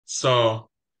So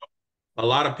a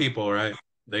lot of people, right?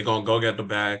 They gonna go get the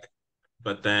bag,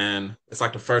 but then it's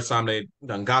like the first time they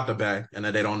done got the bag, and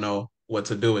then they don't know what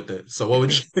to do with it. So what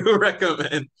would you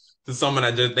recommend to someone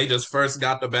that just first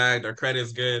got the bag, their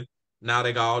credit's good, now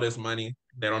they got all this money,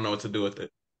 they don't know what to do with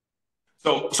it?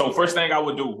 So first thing I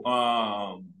would do,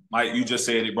 like you just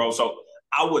said it, bro. So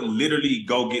I would literally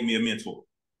go get me a mentor.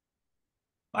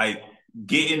 Like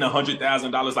getting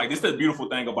 $100,000. Like this is the beautiful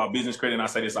thing about business credit, and I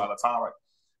say this all the time, right?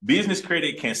 Business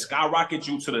credit can skyrocket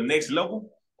you to the next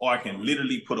level, or it can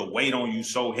literally put a weight on you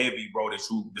so heavy, bro, that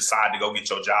you decide to go get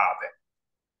your job back.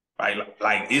 Right?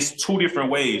 Like it's two different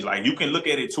ways. Like you can look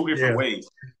at it two different Yeah, ways.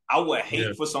 I would yeah,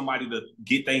 hate for somebody to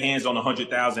get their hands on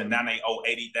 100,000. Now they owe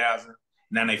 80,000.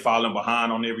 Now they falling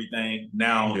behind on everything.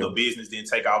 Now yeah. the business didn't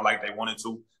take off like they wanted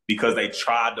to because they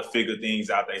tried to figure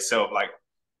things out themselves. Like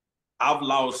I've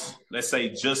lost, let's say,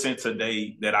 just in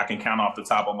today that I can count off the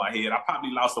top of my head, I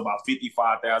probably lost about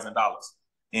 $55,000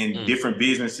 in Mm, different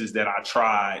businesses that I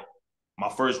tried. My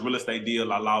first real estate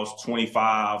deal, I lost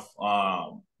 25.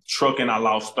 Trucking, I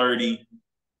lost 30.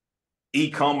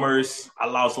 E-commerce, I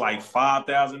lost like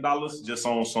 $5,000 just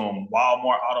on some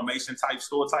Walmart automation type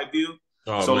store type deal.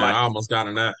 oh So man, like, I almost got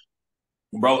in that.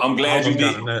 bro, I'm I glad you almost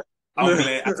got did. in that. I'm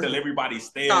glad. I tell everybody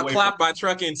stay Got away from. clapped by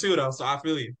trucking too though, so I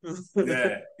feel you.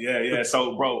 Yeah, yeah, yeah.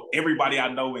 So, bro, everybody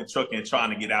I know in trucking trying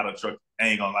to get out of trucking. I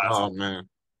ain't gonna lie to Oh you. man,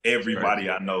 it's crazy. Everybody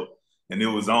I know, and it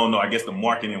was I don't know. I guess the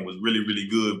marketing was really really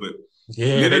good, but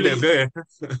Yeah, they did literally, good.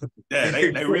 yeah, They they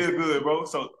did they good. real good, bro.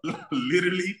 So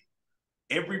literally,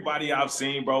 everybody I've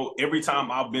seen, bro, every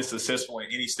time I've been successful in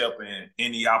any step in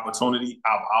any opportunity,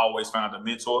 I've always found a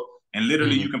mentor. And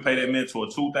literally, you Mhm, can pay that mentor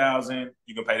 2,000,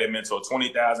 you can pay that mentor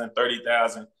 20,000,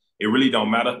 30,000. It really don't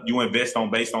matter. You invest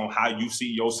on based on how you see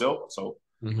yourself. So,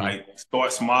 mhm, like,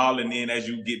 start small, and then as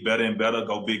you get better and better,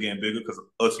 go bigger and bigger. Because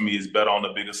ultimately, it's better on the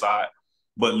bigger side.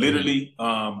 But mhm, literally,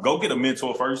 go get a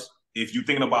mentor first. If you're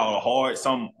thinking about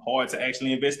something hard to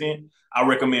actually invest in, I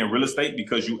recommend real estate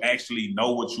because you actually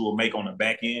know what you will make on the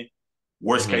back end.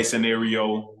 Worst mhm, case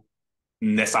scenario,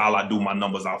 and that's all I do my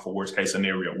numbers out for. Worst case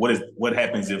scenario, what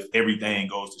happens if everything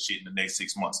goes to shit in the next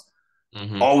 6 months?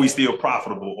 mhm. Are we still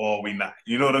profitable or are we not?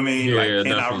 You know what I mean? Yeah, Like, yeah,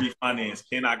 can I definitely. refinance?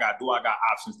 Do I got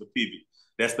options to pivot?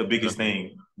 That's the biggest Definitely.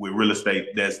 thing with real estate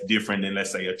that's different than,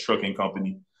 let's say, a trucking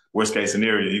company. Worst case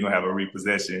scenario, you're gonna have a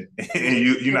repossession and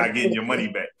you're not getting your money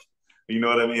back. You know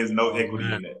what I mean? There's no Oh equity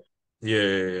man. in that. Yeah,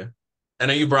 yeah, yeah. And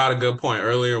then you brought a good point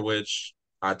earlier, which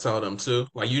I tell them too.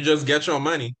 Like you just get your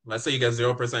money. Let's say you get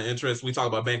 0% interest. We talk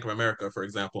about Bank of America, for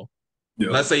example. Yeah.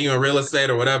 Let's say you're in real estate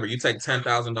or whatever, you take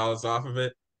 $10,000 off of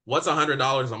it. What's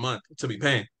 $100 a month to be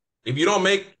paying? If you don't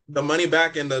make the money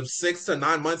back in the 6 to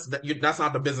 9 months, that's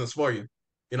not the business for you.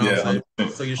 You know what I'm Yeah, saying?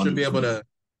 100%. So you should be able 100%.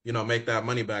 to, make that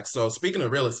money back. So speaking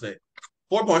of real estate,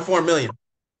 4.4 million,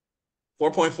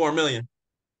 4.4 million.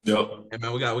 Yep. Hey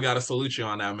man, we got to salute you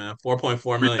on that, man.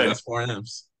 4.4 million. Appreciate it. That's four M's.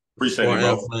 It's Appreciate four it,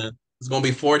 M's, bro. man. It's gonna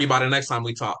be 40 by the next time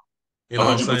we talk. You know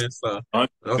what I'm 100%. saying? So, 100%.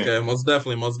 okay, most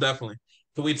definitely, most definitely.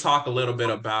 Can we talk a little bit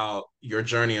about your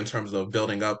journey in terms of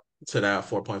building up to that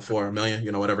 4.4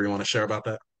 million? Whatever you want to share about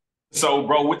that. So,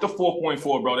 bro, with the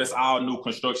 4.4, bro, that's all new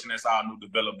construction. That's all new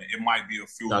development. It might be a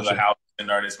few little Gotcha. houses in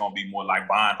there that's gonna be more like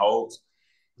buying holds.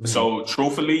 Hmm. So,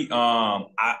 truthfully, I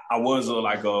was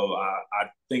I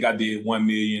think I did 1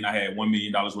 million. I had $1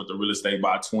 million worth of real estate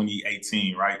by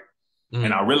 2018, right?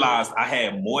 And I Hmm. realized I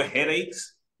had more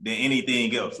headaches than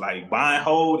anything else. Like buying,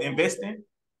 hold, investing.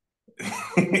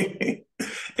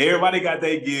 Everybody got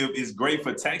their give. It's great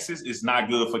for taxes. It's not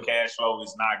good for cash flow.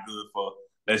 It's not good for,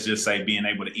 let's just say, being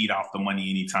able to eat off the money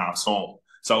anytime soon.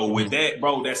 So with Hmm. that,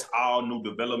 bro, that's all new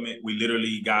development. We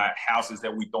literally got houses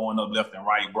that we throwing up left and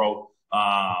right, bro.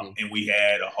 Hmm. And we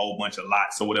had a whole bunch of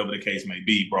lots, so whatever the case may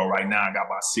be, bro. Right now, I got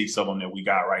about six of them that we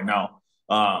got right now.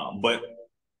 But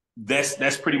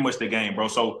that's pretty much the game, bro.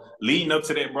 So leading up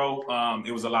to that, bro,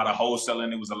 it was a lot of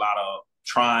wholesaling. It was a lot of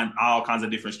trying all kinds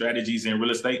of different strategies in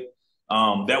real estate.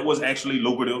 That was actually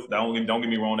lucrative. Don't get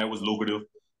me wrong, that was lucrative.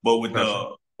 But with Gotcha.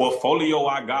 the portfolio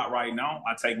I got right now,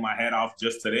 I take my hat off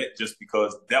just to that, just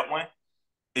because that one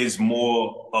is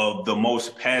more of the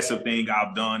most passive thing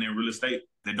I've done in real estate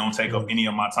that don't take up Hmm. any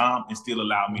of my time and still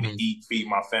allow me to Hmm. eat, feed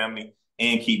my family,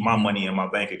 and keep my Hmm. money in my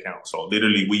bank account. So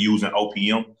literally, we using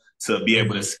OPM to be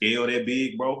able to Hmm. scale that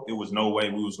big, bro. It was no way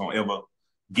we was gonna ever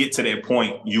get to that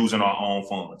point using our own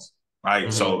funds, right? Hmm.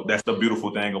 So that's the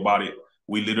beautiful thing about it.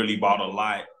 We literally bought a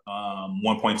lot,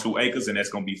 1.2 acres, and that's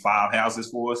gonna be five houses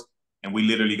for us. And we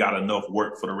literally got enough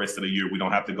work for the rest of the year. We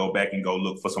don't have to go back and go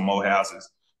look for some more houses,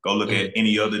 go look at Hmm.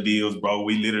 any other deals, bro.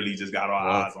 We literally just got our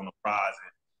Wow. eyes on the prize,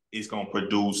 and it's gonna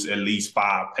produce at least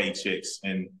five paychecks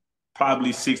and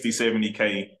probably 60,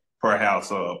 70K per house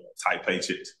type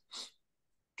paychecks.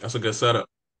 That's a good setup.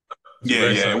 It's a Yeah,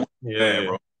 great yeah, it setup. wasn't Yeah, bad, yeah,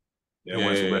 bro. Yeah, it yeah,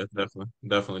 wasn't yeah, too bad. yeah. Definitely,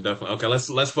 definitely, definitely. Okay,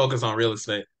 let's focus on real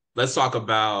estate. Let's talk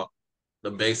about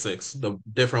the basics, the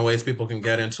different ways people can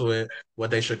get into it,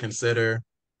 what they should consider,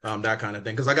 that kind of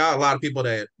thing. Because I got a lot of people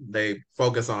that they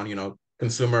focus on,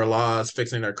 consumer laws,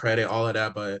 fixing their credit, all of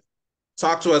that. But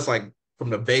talk to us like from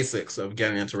the basics of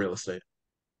getting into real estate.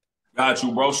 Got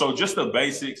you, bro. So just the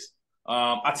basics.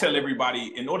 I tell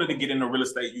everybody, in order to get into real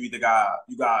estate, you either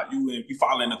you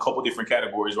fall in a couple different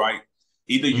categories, right?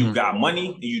 Either you Hmm. got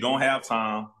money and you don't have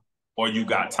time, or you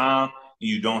got time and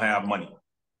you don't have money.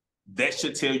 That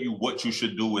should tell you what you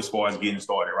should do as far as getting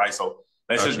started, right? So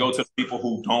let's just Gotcha. go to people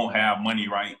who don't have money,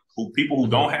 right? People who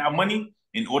Hmm. don't have money,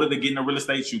 in order to get into real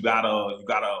estate, you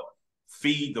gotta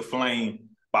feed the flame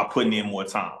by putting in more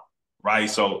time, right?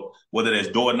 So whether that's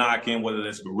door knocking, whether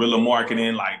that's guerrilla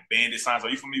marketing, like bandit signs. Are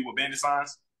you familiar with bandit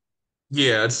signs?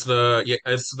 Yeah, it's the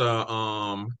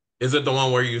is it the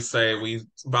one where you say we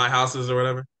buy houses or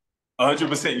whatever?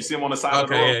 100%. You see them on the side of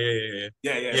the Okay, road. yeah, yeah, yeah, yeah.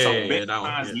 Yeah, yeah. Yeah, So yeah, yeah, that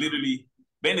one. Yeah.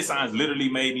 Bandit signs literally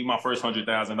made me my first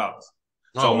 $100,000.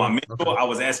 So Oh my wow. Okay. mentor, I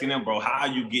was asking them, bro, how are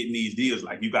you getting these deals?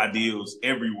 Like you got deals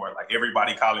everywhere, like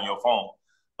everybody calling your phone.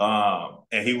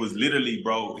 And he was literally,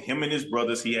 bro, him and his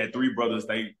brothers. He had three brothers.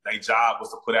 They job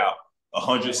was to put out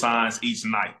 100 signs each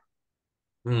night.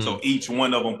 So Mm. each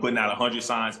one of them putting out 100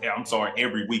 signs. I'm sorry,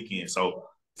 every weekend. So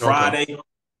Okay. Friday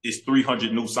is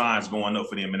 300 new signs going up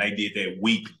for them, and they did that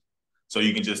weekly. So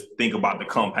you can just think about the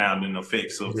compounding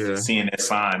effects of Yeah. seeing that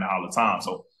sign all the time.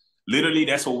 So literally,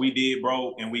 that's what we did,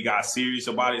 bro, and we got serious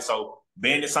about it. So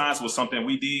bandit signs was something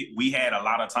we did. We had a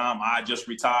lot of time. I just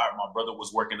retired. My brother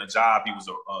was working a job. He was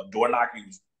a door knocker. He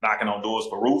was knocking on doors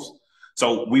for roofs.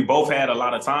 So we both had a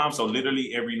lot of time. So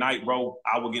literally every night, bro,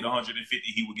 I would get 150.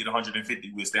 He would get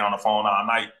 150. We'd stay on the phone all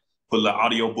night, put the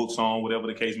audio books on, whatever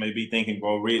the case may be, thinking,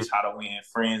 bro, rich, how to win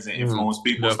friends and Mm. influence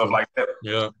people, stuff Definitely. like that.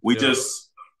 Yeah. We Yeah.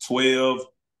 just 12,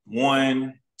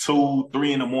 1, 2,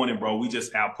 3 in the morning, bro. We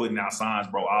just out putting out signs,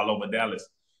 bro, all over Dallas.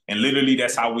 And literally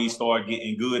that's how we start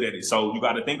getting good at it. So you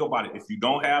got to think about it. If you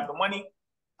don't have the money,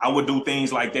 I would do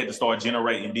things like that to start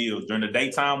generating deals. During the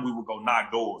daytime, we would go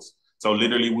knock doors. So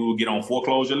literally we would get on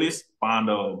foreclosure lists, find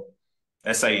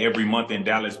let's say every month in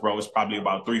Dallas, bro, it's probably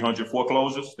about 300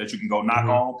 foreclosures that you can go knock Hmm.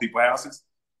 on people's houses.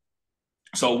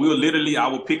 So I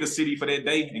would pick a city for that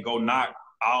day and go knock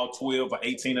all 12 or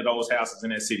 18 of those houses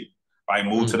in that city. Right,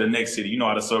 move to Mm. the next city. You know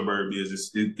how the suburb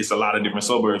is. It's a lot of different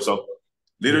suburbs. So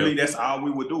Yeah. literally that's all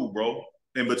we would do, bro.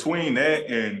 And between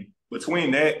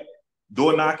that,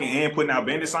 door knocking and putting out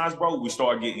bandit signs, bro, we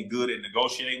start getting good at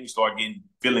negotiating. We start getting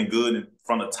feeling good in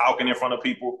front of talking in front of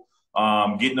people,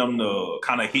 getting them to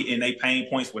kind of hitting their pain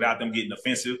points without them getting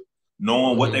offensive,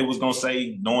 knowing what they Hmm. was gonna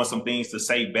say, knowing some things to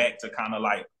say back to kind of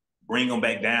like bring them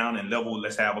back down and level.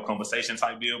 Let's have a conversation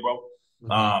type deal, bro.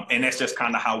 Hmm. And that's just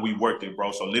kind of how we worked it,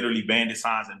 bro. So literally bandit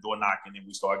signs and door knocking, and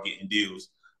we start getting deals.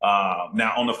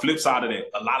 Now on the flip side of that,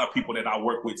 a lot of people that I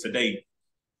work with today,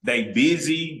 they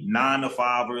busy 9 to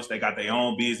 5ers. They got their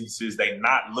own businesses. They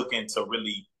not looking to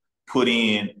really put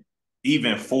in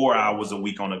even 4 hours a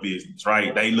week on a business, right?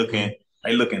 Hmm.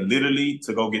 They looking literally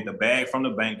to go get the bag from the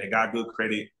bank. They got good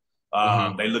credit.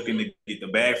 Hmm. They looking to get the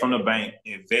bag from the bank,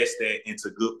 invest that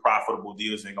into good profitable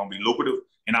deals. They're gonna be lucrative,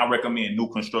 and I recommend new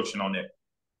construction on that.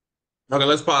 Okay,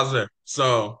 let's pause there.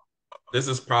 So this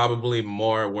is probably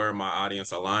more where my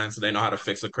audience aligns. They know how to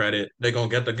fix a credit. They're gonna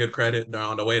get the good credit. They're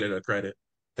on the way to the credit.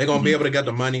 They're gonna be Mm-hmm. able to get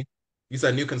the money. You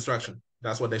said new construction.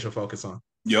 That's what they should focus on.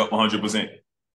 Yep, 100%.